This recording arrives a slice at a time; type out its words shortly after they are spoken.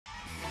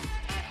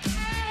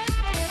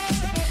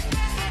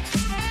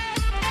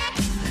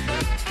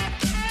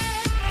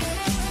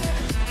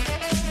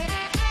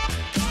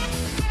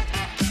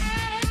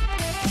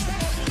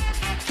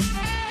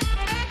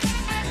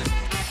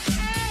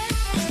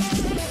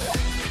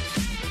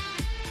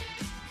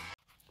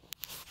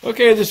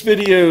Okay, this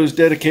video is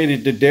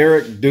dedicated to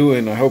Derek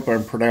Douin. I hope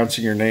I'm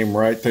pronouncing your name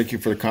right. Thank you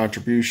for the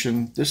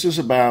contribution. This is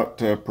about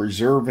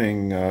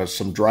preserving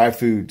some dry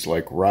foods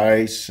like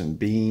rice and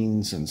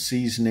beans and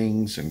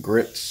seasonings and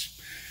grits.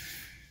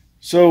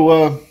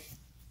 So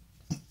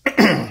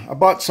I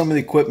bought some of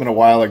the equipment a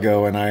while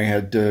ago, and I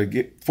had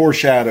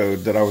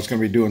foreshadowed that I was going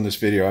to be doing this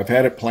video. I've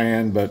had it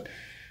planned, but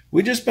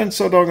we just been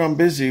so doggone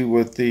busy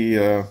with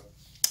the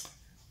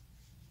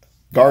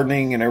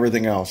gardening and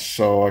everything else.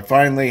 So I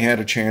finally had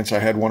a chance. I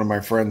had one of my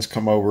friends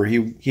come over.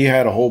 He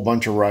had a whole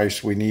bunch of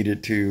rice we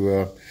needed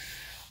to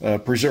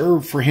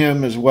preserve for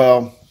him as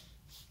well.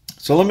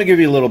 So let me give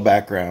you a little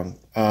background.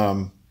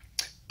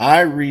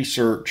 I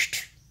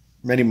researched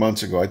many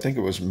months ago, I think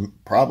it was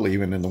probably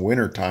even in the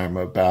winter time,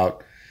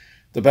 about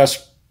the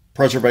best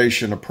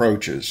preservation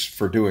approaches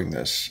for doing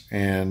this.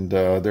 And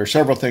there are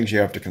several things you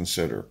have to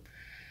consider.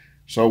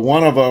 So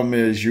one of them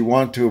is you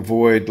want to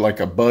avoid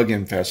like a bug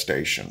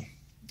infestation.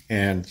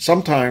 And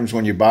sometimes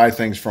when you buy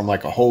things from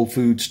like a Whole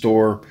Food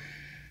store,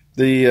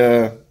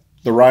 the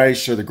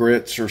rice or the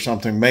grits or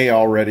something may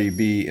already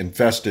be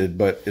infested,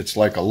 but it's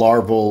like a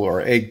larval or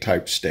egg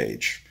type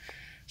stage.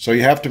 So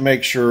you have to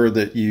make sure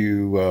that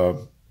you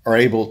are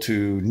able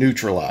to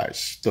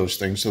neutralize those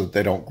things so that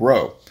they don't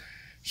grow.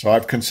 So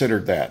I've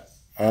considered that.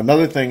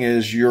 Another thing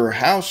is your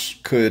house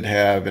could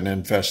have an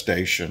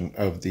infestation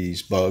of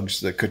these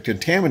bugs that could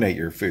contaminate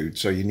your food.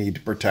 So you need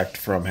to protect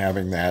from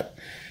having that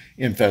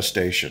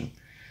infestation.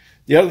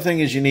 The other thing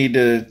is you need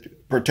to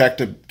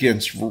protect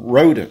against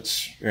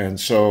rodents. And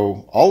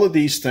so all of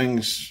these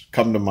things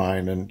come to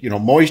mind. And, you know,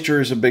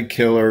 moisture is a big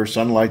killer.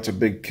 Sunlight's a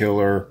big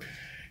killer.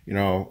 You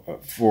know,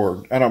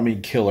 I don't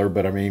mean killer,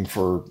 but I mean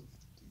for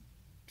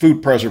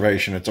food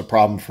preservation, it's a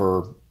problem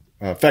for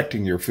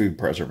affecting your food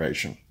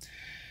preservation.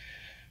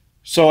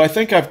 So I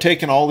think I've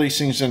taken all these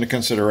things into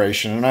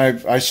consideration. And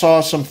I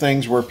saw some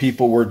things where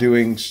people were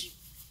doing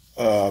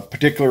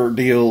particular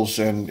deals,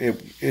 and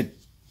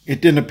it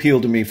didn't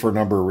appeal to me for a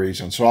number of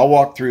reasons. So I'll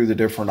walk through the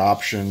different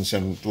options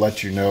and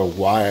let you know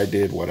why I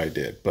did what I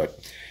did.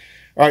 But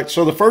all right,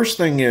 so the first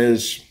thing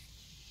is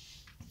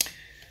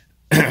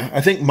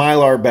I think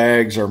Mylar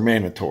bags are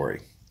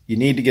mandatory. You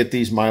need to get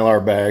these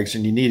Mylar bags,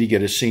 and you need to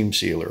get a seam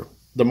sealer.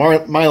 The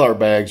Mylar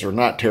bags are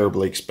not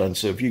terribly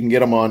expensive. You can get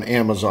them on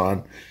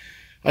Amazon.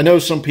 I know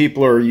some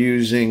people are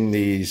using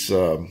these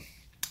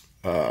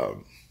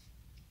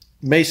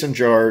mason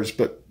jars,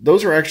 but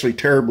those are actually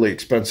terribly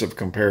expensive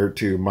compared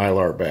to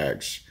Mylar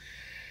bags.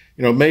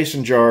 You know,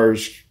 mason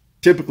jars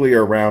typically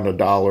are around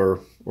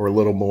 $1 or a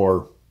little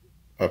more,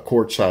 a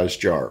quart-sized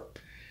jar.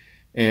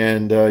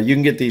 And you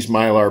can get these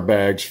Mylar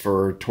bags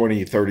for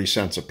 20, 30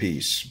 cents a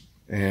piece.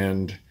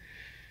 And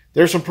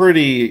there's some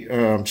pretty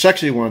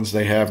sexy ones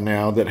they have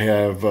now that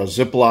have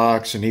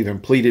Ziplocks and even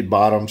pleated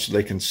bottoms so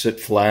they can sit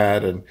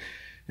flat and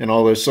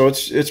all this. So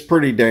it's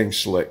pretty dang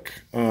slick.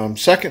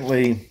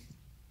 Secondly,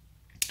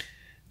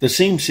 the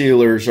seam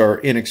sealers are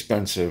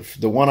inexpensive.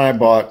 The one I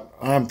bought,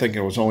 I'm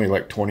thinking it was only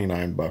like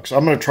 29 bucks.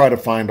 I'm going to try to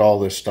find all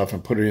this stuff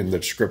and put it in the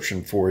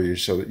description for you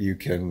so that you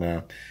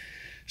can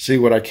see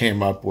what I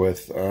came up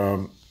with.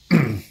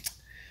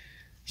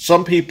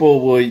 Some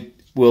people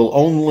will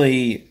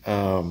only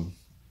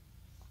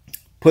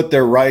put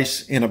their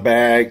rice in a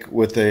bag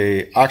with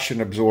a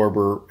oxygen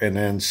absorber and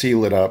then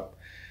seal it up.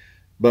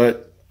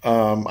 But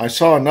I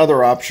saw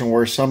another option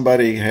where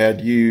somebody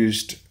had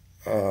used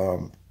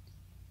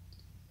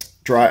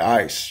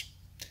dry ice.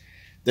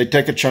 They'd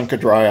take a chunk of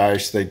dry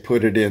ice, they'd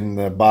put it in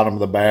the bottom of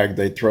the bag,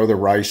 they'd throw the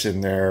rice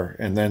in there,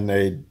 and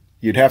then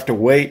you'd have to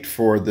wait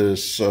for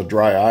this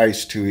dry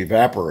ice to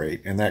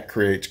evaporate, and that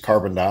creates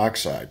carbon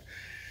dioxide.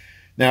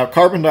 Now,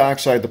 carbon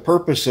dioxide, the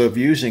purpose of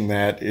using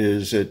that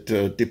is it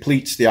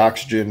depletes the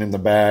oxygen in the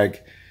bag,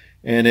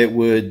 and it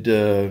would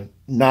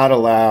not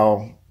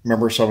allow,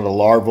 remember some of the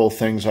larval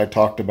things I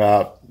talked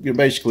about,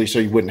 basically so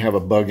you wouldn't have a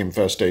bug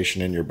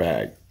infestation in your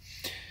bag.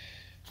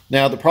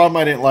 Now, the problem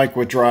I didn't like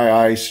with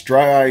dry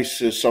ice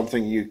is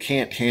something you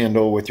can't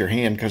handle with your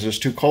hand because it's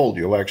too cold.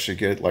 You'll actually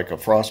get like a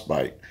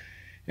frostbite.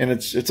 And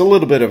it's a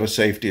little bit of a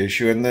safety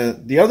issue. And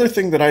the other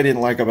thing that I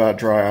didn't like about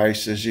dry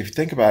ice is if you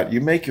think about it,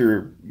 you make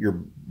your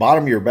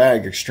bottom of your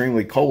bag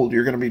extremely cold,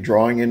 you're going to be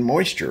drawing in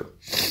moisture.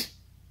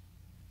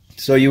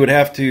 So you would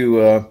have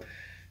to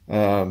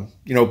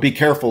be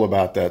careful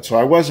about that. So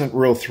I wasn't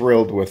real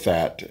thrilled with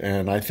that.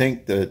 And I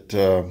think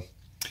that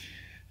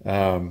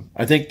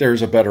I think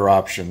there's a better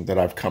option that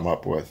I've come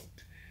up with.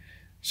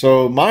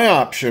 So my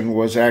option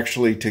was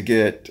actually to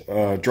get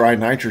dry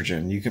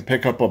nitrogen. You can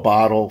pick up a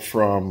bottle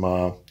from,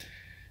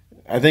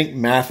 I think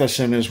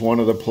Matheson is one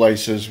of the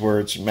places where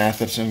it's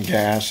Matheson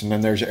gas, and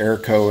then there's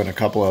Airco and a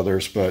couple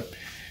others. But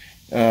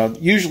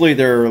usually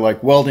they're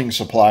like welding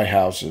supply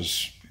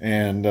houses.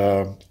 And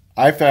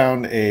I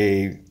found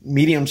a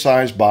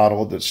medium-sized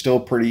bottle that's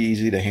still pretty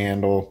easy to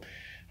handle.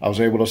 I was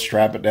able to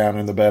strap it down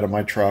in the bed of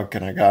my truck,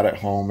 and I got it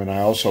home. And I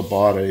also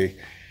bought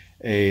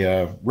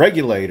a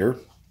regulator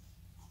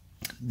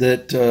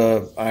that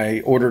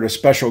I ordered a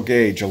special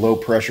gauge, a low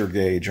pressure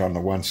gauge on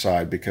the one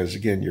side, because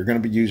again, you're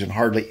going to be using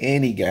hardly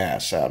any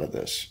gas out of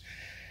this.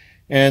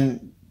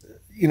 And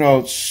you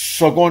know,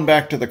 so going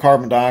back to the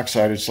carbon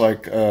dioxide, it's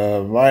like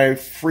my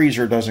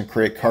freezer doesn't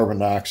create carbon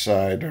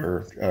dioxide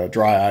or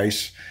dry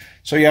ice,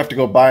 so you have to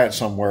go buy it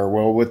somewhere.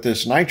 Well, with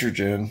this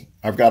nitrogen,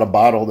 I've got a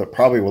bottle that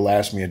probably will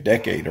last me a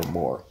decade or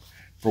more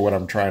for what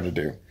I'm trying to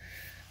do.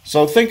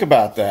 So think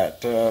about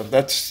that.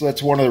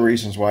 That's one of the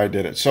reasons why I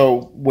did it.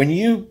 So when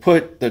you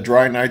put the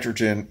dry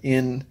nitrogen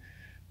in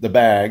the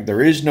bag,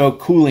 there is no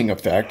cooling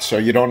effect, so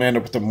you don't end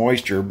up with the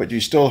moisture, but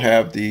you still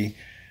have the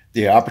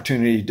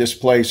opportunity to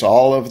displace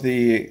all of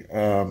the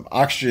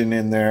oxygen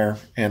in there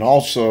and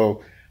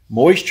also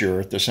moisture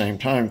at the same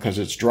time because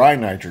it's dry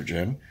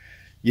nitrogen.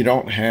 You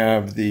don't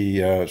have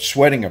the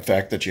sweating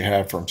effect that you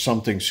have from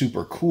something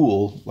super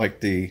cool like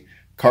the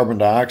carbon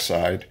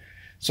dioxide.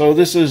 So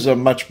this is a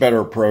much better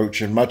approach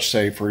and much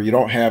safer. You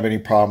don't have any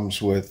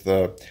problems with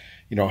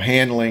you know,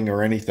 handling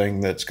or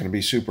anything that's going to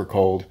be super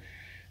cold.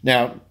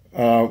 Now,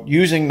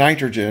 using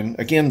nitrogen,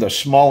 again,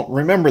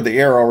 remember the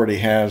air already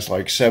has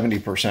like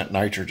 70%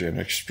 nitrogen,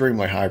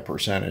 extremely high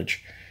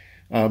percentage.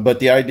 But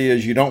the idea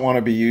is you don't want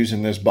to be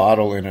using this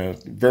bottle in a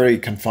very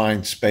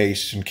confined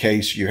space in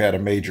case you had a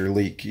major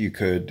leak. You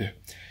could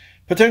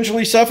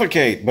potentially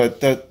suffocate, but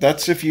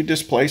that's if you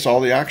displace all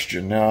the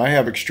oxygen. Now, I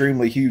have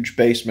extremely huge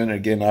basement.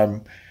 Again,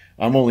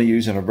 I'm only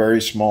using a very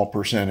small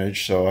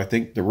percentage, so I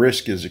think the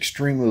risk is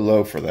extremely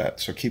low for that.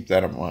 So keep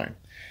that in mind.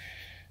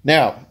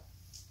 Now,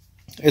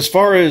 as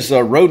far as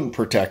rodent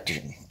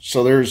protection,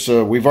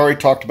 so we've already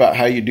talked about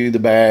how you do the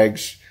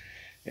bags,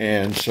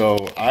 and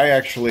so I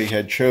actually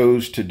had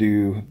chose to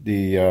do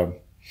the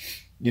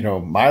you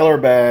know,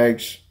 Mylar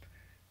bags,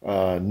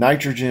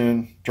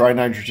 nitrogen, dry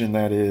nitrogen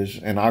that is,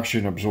 and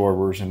oxygen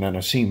absorbers, and then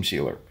a seam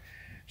sealer.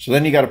 So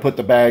then you got to put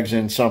the bags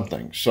in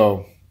something.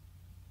 So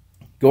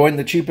going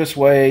the cheapest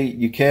way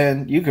you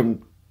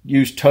can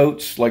use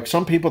totes. Like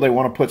some people, they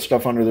want to put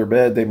stuff under their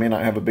bed. They may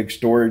not have a big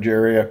storage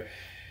area.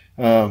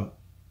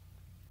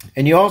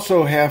 And you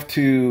also have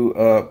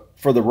to,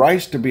 for the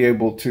rice to be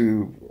able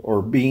to,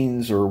 or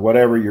beans or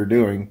whatever you're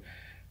doing,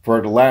 for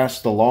it to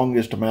last the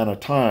longest amount of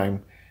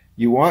time,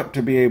 you want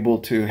to be able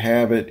to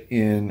have it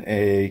in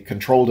a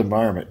controlled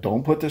environment.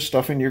 Don't put this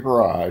stuff in your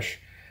garage.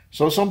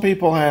 So some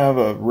people have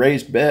a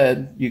raised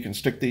bed. You can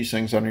stick these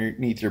things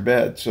underneath your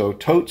bed. So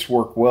totes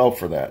work well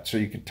for that. So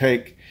you can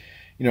take,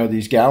 you know,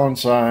 these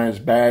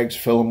gallon-sized bags,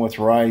 fill them with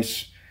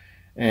rice,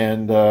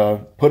 and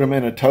put them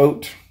in a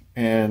tote.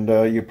 And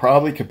you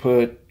probably could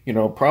put, you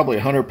know, probably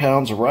 100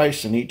 pounds of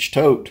rice in each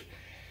tote.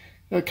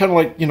 Kind of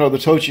like, you know, the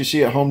totes you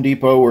see at Home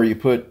Depot where you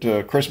put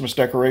Christmas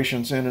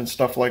decorations in and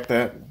stuff like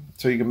that.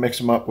 So you can mix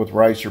them up with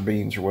rice or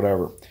beans or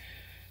whatever.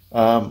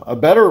 A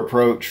better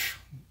approach,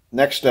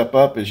 next step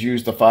up, is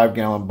use the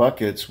 5-gallon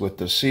buckets with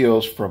the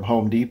seals from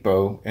Home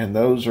Depot. And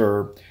those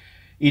are,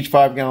 each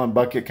 5-gallon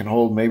bucket can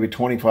hold maybe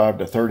 25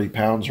 to 30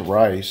 pounds of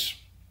rice.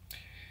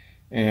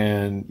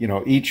 And, you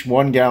know, each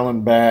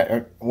 1-gallon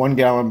bag,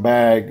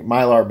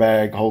 Mylar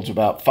bag, holds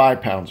about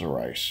 5 pounds of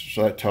rice.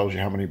 So that tells you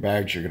how many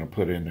bags you're going to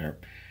put in there.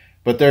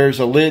 But there's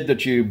a lid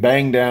that you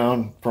bang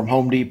down from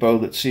Home Depot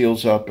that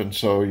seals up, and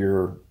so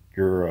your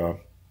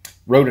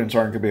rodents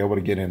aren't going to be able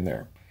to get in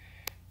there.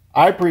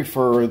 I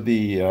prefer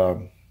the,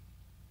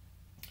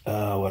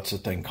 what's the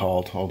thing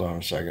called? Hold on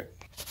a second.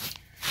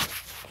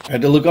 I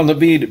had to look on the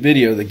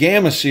video, the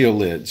Gamma Seal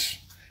lids.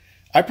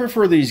 I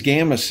prefer these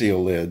Gamma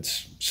Seal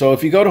lids. So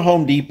if you go to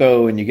Home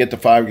Depot and you get the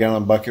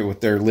 5-gallon bucket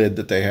with their lid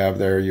that they have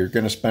there, you're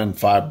going to spend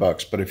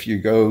 $5. But if you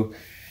go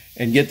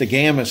and get the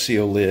Gamma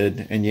Seal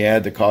lid and you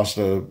add the cost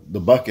of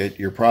the bucket,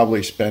 you're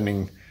probably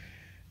spending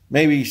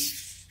maybe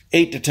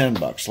 $8 to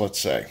 $10,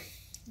 let's say.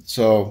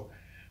 So,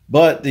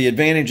 but the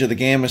advantage of the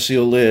Gamma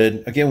Seal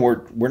lid, again,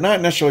 we're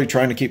not necessarily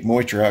trying to keep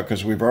moisture out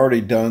because we've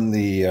already done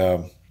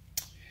the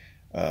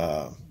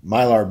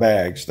Mylar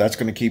bags. That's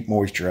going to keep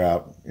moisture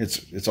out.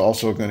 It's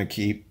also going to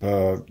keep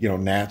you know,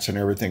 gnats and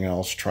everything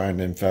else trying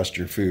to infest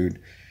your food.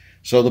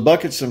 So the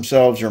buckets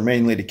themselves are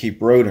mainly to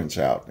keep rodents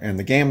out, and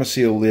the Gamma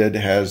Seal lid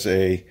has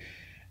a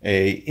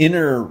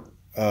inner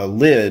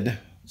lid.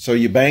 So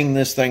you bang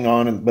this thing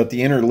on, but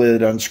the inner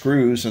lid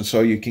unscrews, and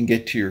so you can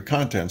get to your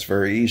contents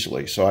very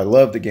easily. So I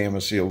love the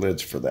Gamma Seal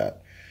lids for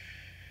that.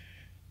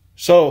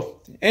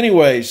 So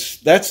anyways,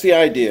 that's the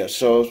idea.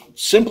 So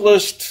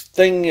simplest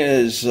thing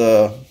is,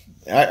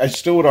 I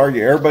still would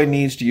argue everybody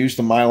needs to use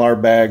the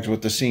Mylar bags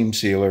with the seam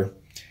sealer.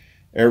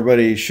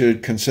 Everybody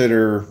should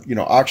consider, you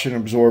know, oxygen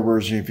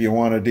absorbers. If you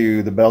want to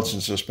do the belts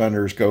and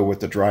suspenders, go with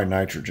the dry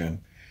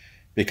nitrogen,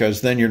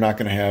 because then you're not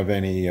going to have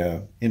any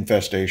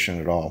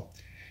infestation at all.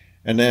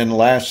 And then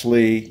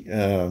lastly,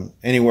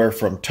 anywhere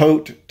from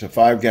tote to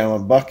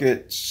 5-gallon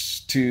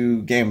buckets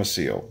to Gamma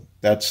Seal.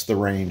 That's the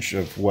range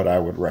of what I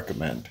would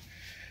recommend.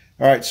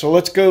 All right, so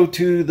let's go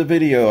to the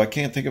video. I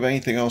can't think of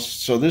anything else.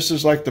 So this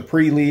is like the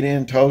pre-lead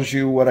in, tells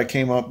you what I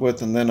came up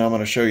with, and then I'm going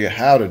to show you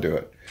how to do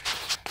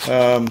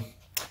it.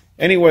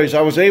 Anyways,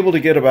 I was able to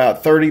get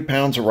about 30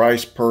 pounds of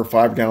rice per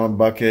 5-gallon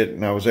bucket,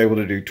 and I was able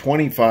to do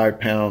 25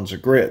 pounds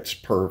of grits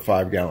per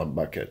 5-gallon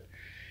bucket.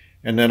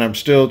 And then I'm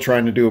still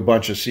trying to do a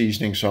bunch of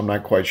seasonings, so I'm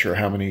not quite sure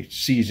how many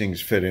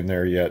seasonings fit in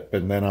there yet.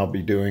 But then I'll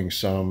be doing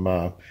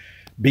some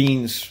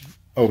beans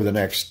over the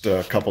next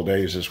couple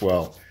days as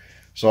well.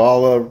 So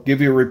I'll give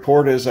you a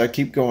report as I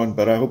keep going,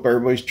 but I hope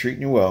everybody's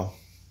treating you well.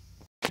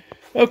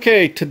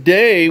 Okay,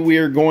 today we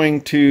are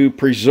going to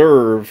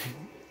preserve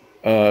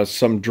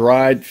some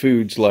dried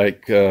foods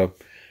like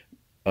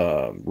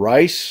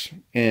rice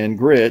and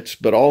grits,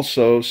 but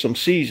also some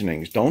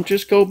seasonings. Don't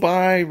just go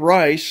buy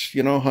rice,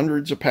 you know,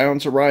 hundreds of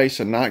pounds of rice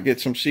and not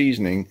get some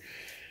seasoning.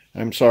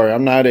 I'm sorry,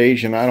 I'm not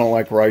Asian. I don't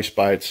like rice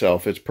by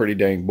itself. It's pretty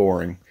dang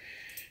boring.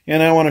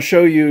 And I want to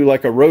show you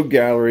like a road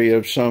gallery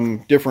of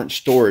some different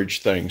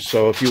storage things.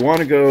 So if you want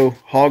to go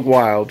hog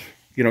wild,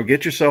 you know,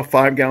 get yourself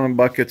 5-gallon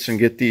buckets and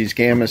get these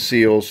Gamma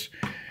seals.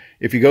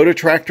 If you go to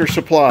Tractor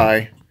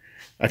Supply,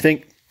 I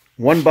think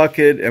 1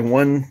 bucket and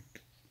 1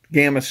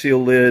 Gamma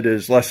seal lid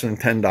is less than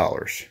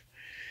 $10.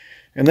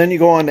 And then you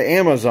go on to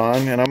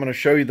Amazon, and I'm going to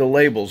show you the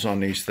labels on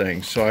these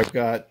things. So I've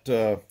got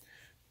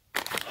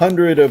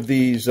 100 of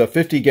these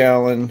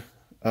 50-gallon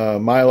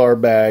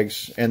Mylar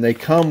bags, and they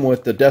come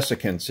with the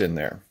desiccants in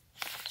there.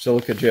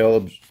 Silica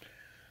gel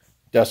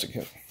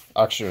desiccant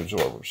oxygen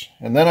absorbers.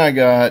 And then I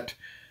got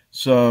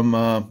some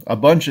a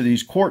bunch of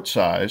these quart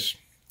size.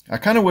 I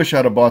kind of wish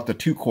I'd have bought the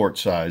 2 quart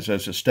size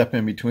as a step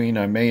in between.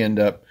 I may end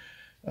up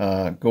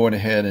going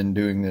ahead and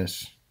doing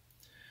this.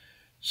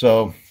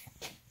 So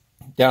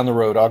down the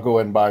road, I'll go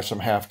ahead and buy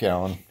some 1/2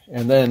 gallon.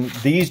 And then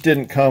these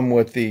didn't come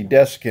with the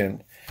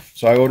desiccant,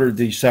 so I ordered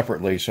these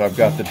separately. So I've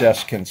got the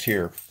desiccants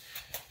here.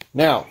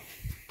 Now,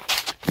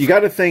 you got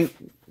to think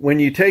when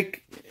you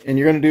take, and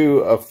you're going to do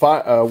a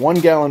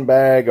 1-gallon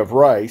bag of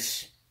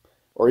rice,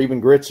 or even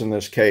grits in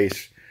this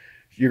case,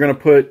 you're going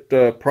to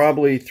put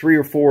probably 3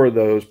 or 4 of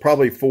those,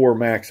 probably 4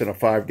 max in a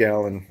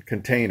 5-gallon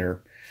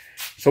container.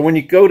 So when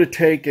you go to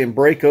take and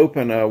break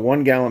open a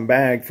 1-gallon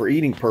bag for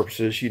eating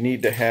purposes, you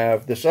need to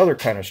have this other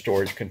kind of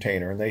storage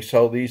container. And they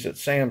sell these at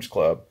Sam's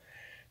Club.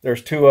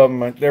 There's 2 of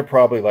them. They're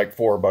probably like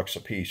 $4 a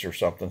piece or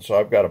something. So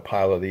I've got a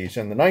pile of these.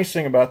 And the nice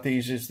thing about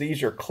these is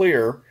these are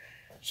clear,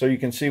 so you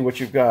can see what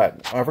you've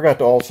got. I forgot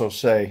to also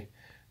say,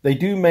 they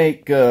do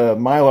make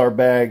Mylar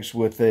bags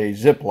with a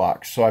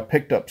Ziplock. So I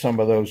picked up some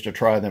of those to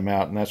try them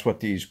out. And that's what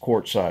these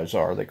quart size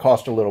are. They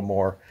cost a little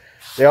more.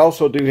 They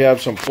also do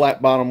have some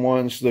flat bottom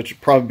ones that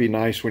should probably be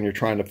nice when you're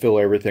trying to fill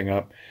everything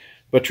up.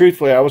 But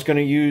truthfully, I was going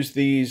to use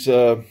these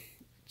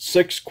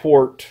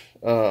 6-quart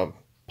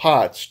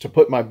pots to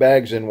put my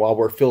bags in while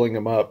we're filling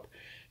them up.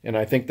 And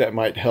I think that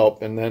might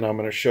help. And then I'm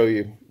going to show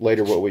you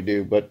later what we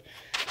do. But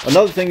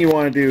another thing you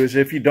want to do is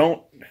if you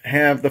don't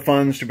have the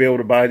funds to be able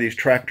to buy these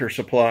Tractor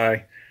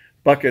Supply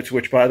buckets,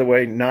 which by the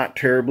way, not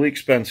terribly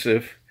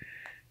expensive,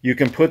 you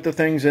can put the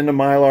things into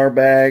Mylar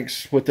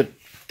bags with the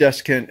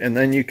desiccant, and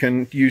then you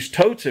can use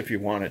totes if you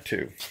wanted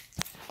to.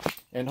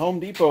 And Home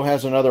Depot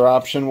has another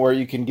option where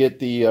you can get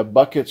the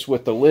buckets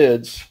with the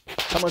lids.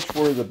 How much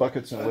were the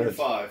buckets and lids?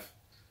 $5.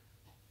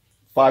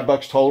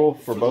 $5 total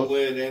for both? The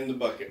lid and the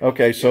bucket.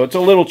 Okay, so it's a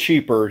little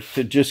cheaper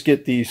to just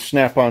get these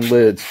snap-on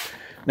lids.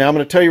 Now I'm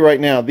going to tell you right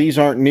now, these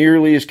aren't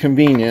nearly as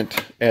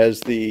convenient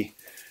as the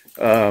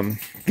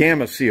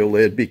Gamma seal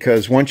lid,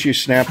 because once you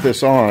snap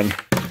this on,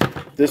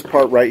 this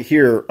part right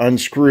here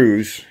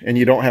unscrews and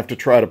you don't have to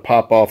try to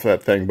pop off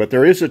that thing. But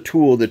there is a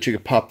tool that you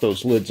can pop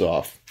those lids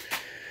off.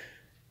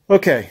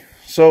 Okay,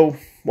 so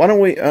why don't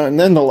we, and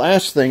then the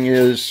last thing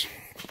is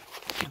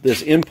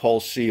this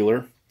impulse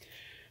sealer.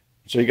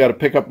 So you got to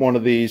pick up one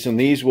of these, and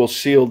these will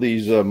seal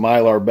these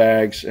Mylar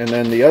bags. And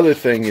then the other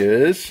thing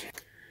is,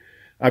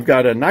 I've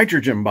got a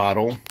nitrogen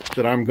bottle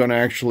that I'm going to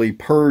actually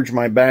purge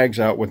my bags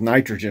out with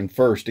nitrogen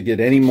first to get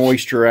any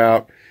moisture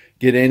out,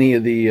 get any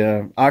of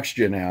the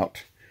oxygen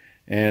out.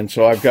 And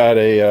so I've got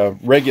a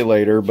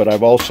regulator, but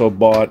I've also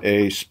bought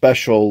a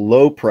special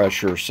low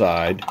pressure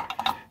side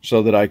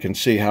so that I can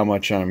see how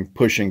much I'm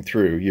pushing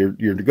through.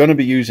 You're going to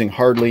be using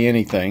hardly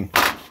anything.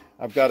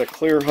 I've got a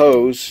clear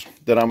hose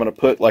that I'm going to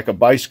put like a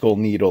bicycle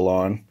needle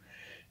on.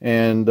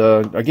 And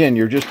again,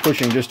 you're just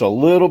pushing just a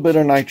little bit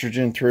of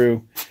nitrogen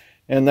through.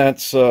 And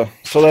that's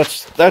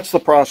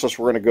the process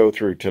we're going to go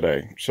through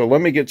today. So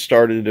let me get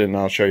started and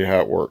I'll show you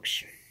how it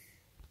works.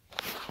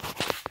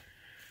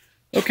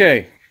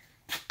 Okay.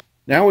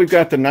 Now we've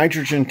got the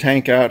nitrogen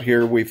tank out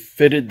here. We've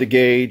fitted the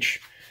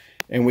gauge,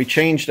 and we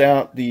changed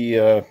out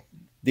the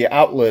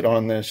outlet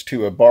on this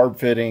to a barb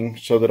fitting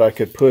so that I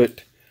could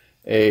put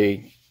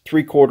a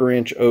 3/4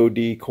 inch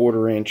OD,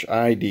 1/4 inch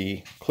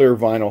ID clear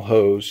vinyl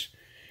hose.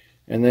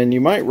 And then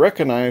you might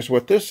recognize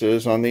what this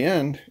is on the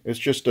end. It's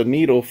just a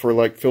needle for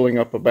like filling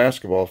up a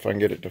basketball, if I can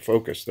get it to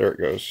focus. There it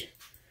goes.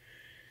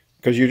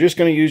 Because you're just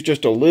going to use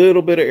just a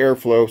little bit of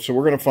airflow, so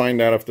we're going to find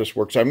out if this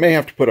works. I may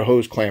have to put a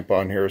hose clamp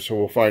on here, so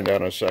we'll find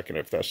out in a second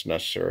if that's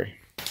necessary.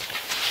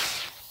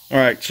 All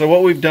right, so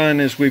what we've done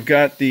is we've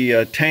got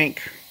the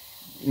tank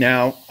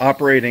now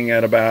operating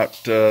at about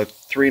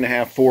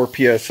 3.5, 4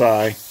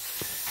 psi,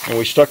 and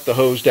we stuck the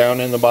hose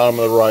down in the bottom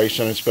of the rice,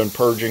 and it's been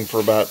purging for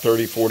about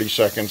 30, 40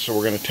 seconds. So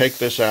we're going to take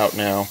this out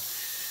now,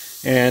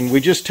 and we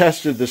just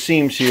tested the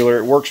seam sealer.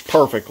 It works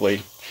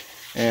perfectly.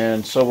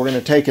 And so we're going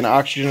to take an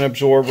oxygen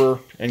absorber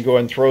and go ahead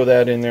and throw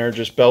that in there,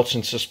 just belts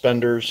and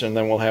suspenders, and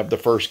then we'll have the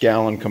first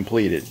gallon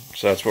completed.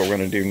 So that's what we're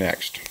going to do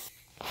next.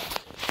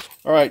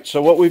 All right,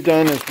 so what we've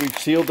done is we've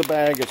sealed the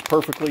bag. It's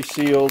perfectly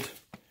sealed.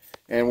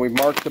 And we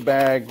marked the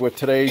bag with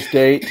today's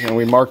date, and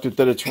we marked it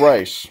that it's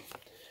rice.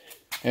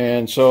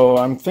 And so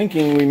I'm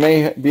thinking we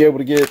may be able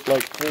to get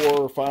like 4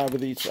 or 5 of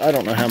these. I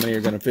don't know how many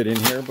are going to fit in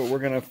here, but we're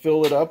going to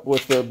fill it up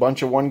with a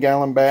bunch of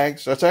 1-gallon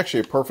bags. That's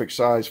actually a perfect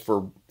size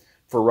for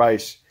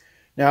rice.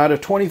 Now, out of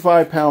a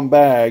 25-pound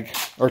bag,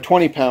 or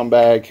 20-pound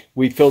bag,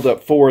 we filled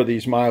up 4 of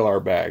these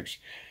Mylar bags.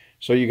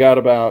 So you got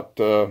about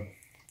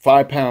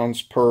 5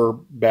 pounds per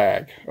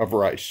bag of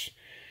rice.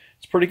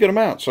 It's a pretty good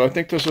amount, so I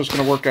think this is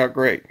going to work out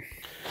great.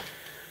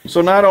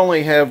 So not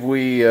only have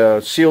we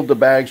sealed the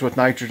bags with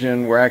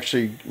nitrogen, we're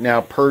actually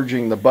now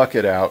purging the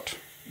bucket out,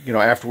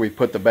 after we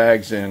put the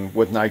bags in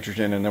with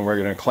nitrogen, and then we're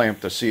going to clamp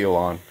the seal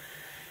on.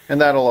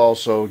 And that'll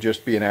also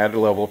just be an added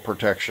level of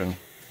protection.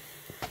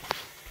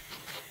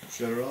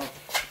 Shut it off.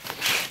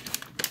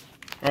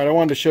 All right, I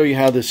wanted to show you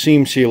how the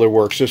seam sealer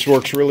works. This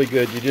works really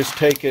good. You just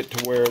take it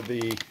to where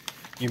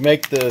you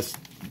make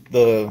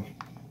the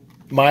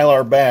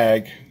Mylar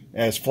bag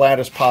as flat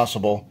as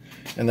possible,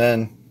 and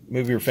then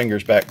move your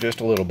fingers back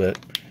just a little bit,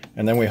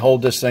 and then we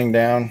hold this thing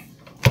down.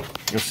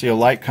 You'll see a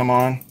light come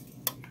on,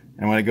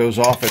 and when it goes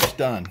off, it's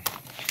done.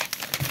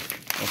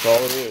 That's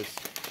all it is,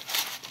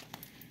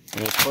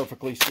 and it's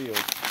perfectly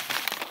sealed.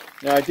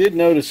 Now, I did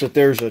notice that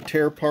there's a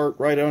tear part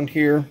right on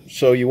here,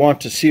 so you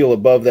want to seal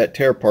above that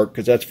tear part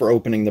because that's for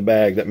opening the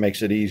bag. That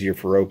makes it easier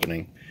for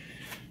opening.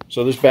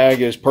 So this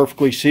bag is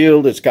perfectly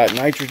sealed. It's got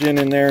nitrogen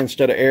in there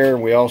instead of air,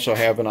 and we also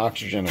have an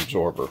oxygen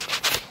absorber.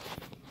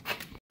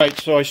 All right,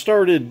 so I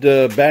started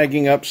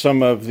bagging up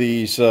some of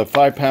these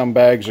 5-pound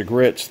bags of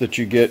grits that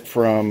you get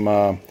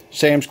from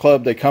Sam's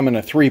Club. They come in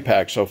a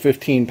 3-pack, so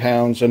 15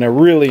 pounds, and they're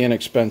really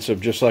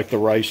inexpensive, just like the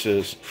rice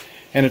is.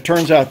 And it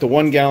turns out the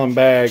 1-gallon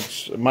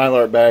bags,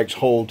 Mylar bags,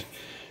 hold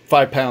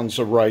 5 pounds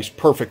of rice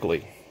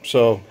perfectly.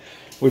 So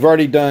we've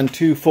already done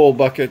 2 full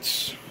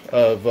buckets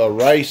of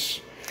rice,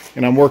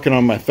 and I'm working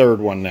on my 3rd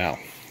one now.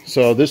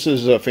 So this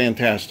is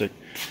fantastic.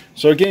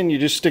 So again, you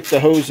just stick the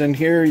hose in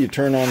here, you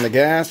turn on the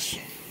gas,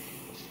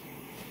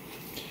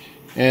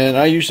 and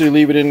I usually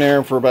leave it in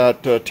there for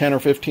about 10 or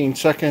 15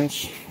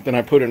 seconds. Then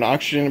I put an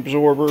oxygen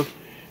absorber,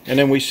 and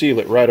then we seal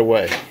it right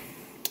away.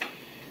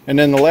 And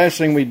then the last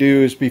thing we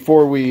do is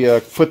before we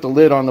put the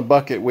lid on the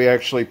bucket, we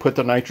actually put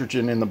the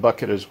nitrogen in the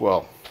bucket as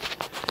well.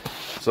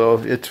 So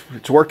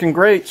it's working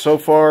great. So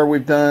far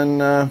we've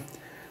done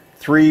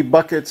 3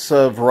 buckets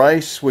of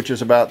rice, which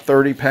is about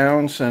 30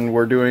 pounds, and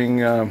we're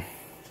doing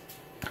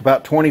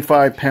about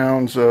 25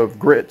 pounds of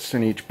grits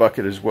in each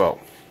bucket as well.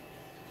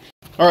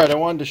 Alright, I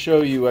wanted to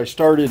show you, I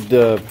started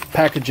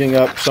packaging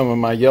up some of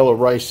my yellow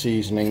rice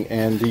seasoning,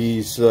 and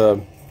these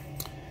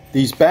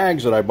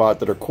bags that I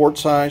bought that are quart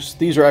size,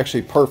 these are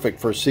actually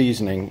perfect for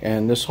seasoning,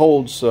 and this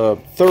holds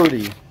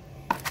 30,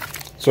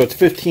 so it's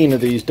 15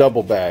 of these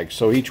double bags.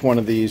 So each one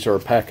of these are a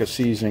pack of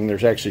seasoning.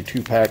 There's actually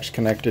 2 packs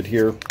connected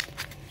here,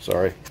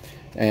 sorry,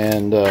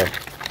 and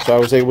so I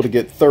was able to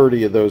get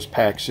 30 of those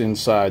packs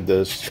inside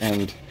this,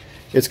 and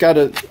it's got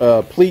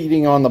a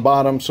pleating on the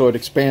bottom so it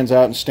expands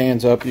out and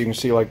stands up. You can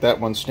see like that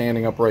one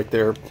standing up right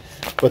there.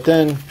 But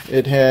then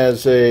it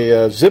has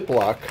a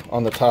Ziplock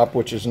on the top,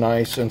 which is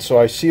nice, and so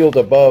I sealed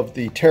above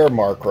the tear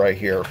mark right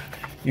here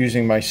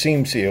using my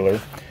seam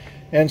sealer,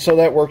 and so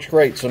that works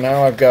great. So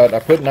now I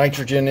put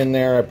nitrogen in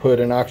there, I put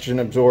an oxygen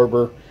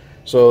absorber,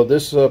 so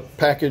this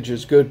package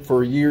is good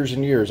for years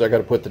and years. I got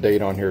to put the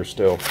date on here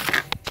still.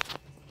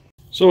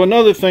 So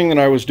another thing that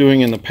I was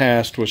doing in the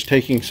past was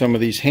taking some of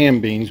these ham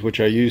beans,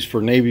 which I use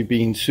for navy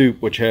bean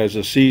soup, which has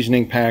a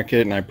seasoning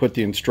packet, and I put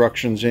the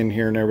instructions in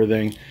here and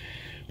everything.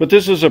 But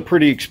this is a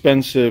pretty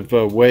expensive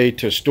way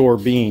to store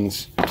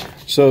beans.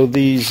 So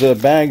these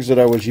bags that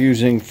I was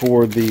using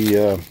for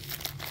the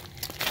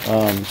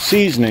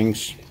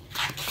seasonings,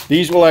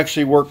 these will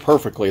actually work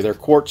perfectly. They're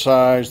quart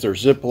size, they're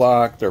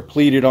Ziplock, they're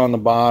pleated on the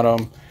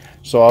bottom.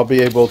 So I'll be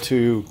able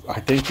to,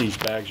 I think these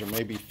bags are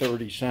maybe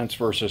 30 cents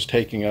versus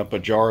taking up a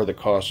jar that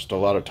costs a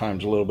lot of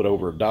times a little bit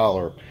over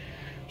 $1.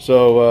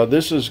 So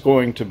this is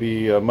going to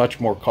be a much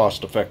more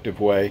cost-effective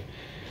way.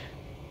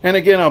 And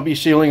again, I'll be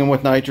sealing them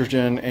with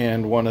nitrogen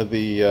and one of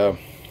the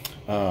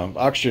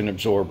oxygen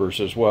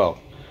absorbers as well.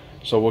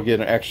 So we'll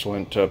get an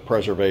excellent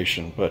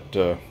preservation.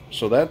 But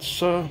so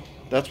that's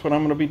what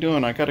I'm going to be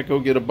doing. I got to go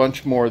get a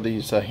bunch more of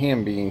these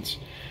ham beans.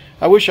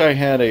 I wish I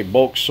had a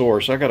bulk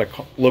source. I got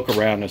to look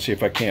around and see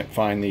if I can't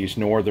find these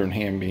northern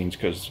ham beans,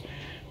 because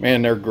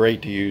man, they're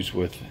great to use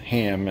with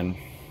ham and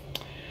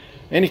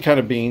any kind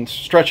of beans.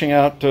 Stretching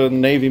out to the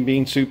navy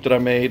bean soup that I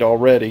made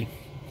already.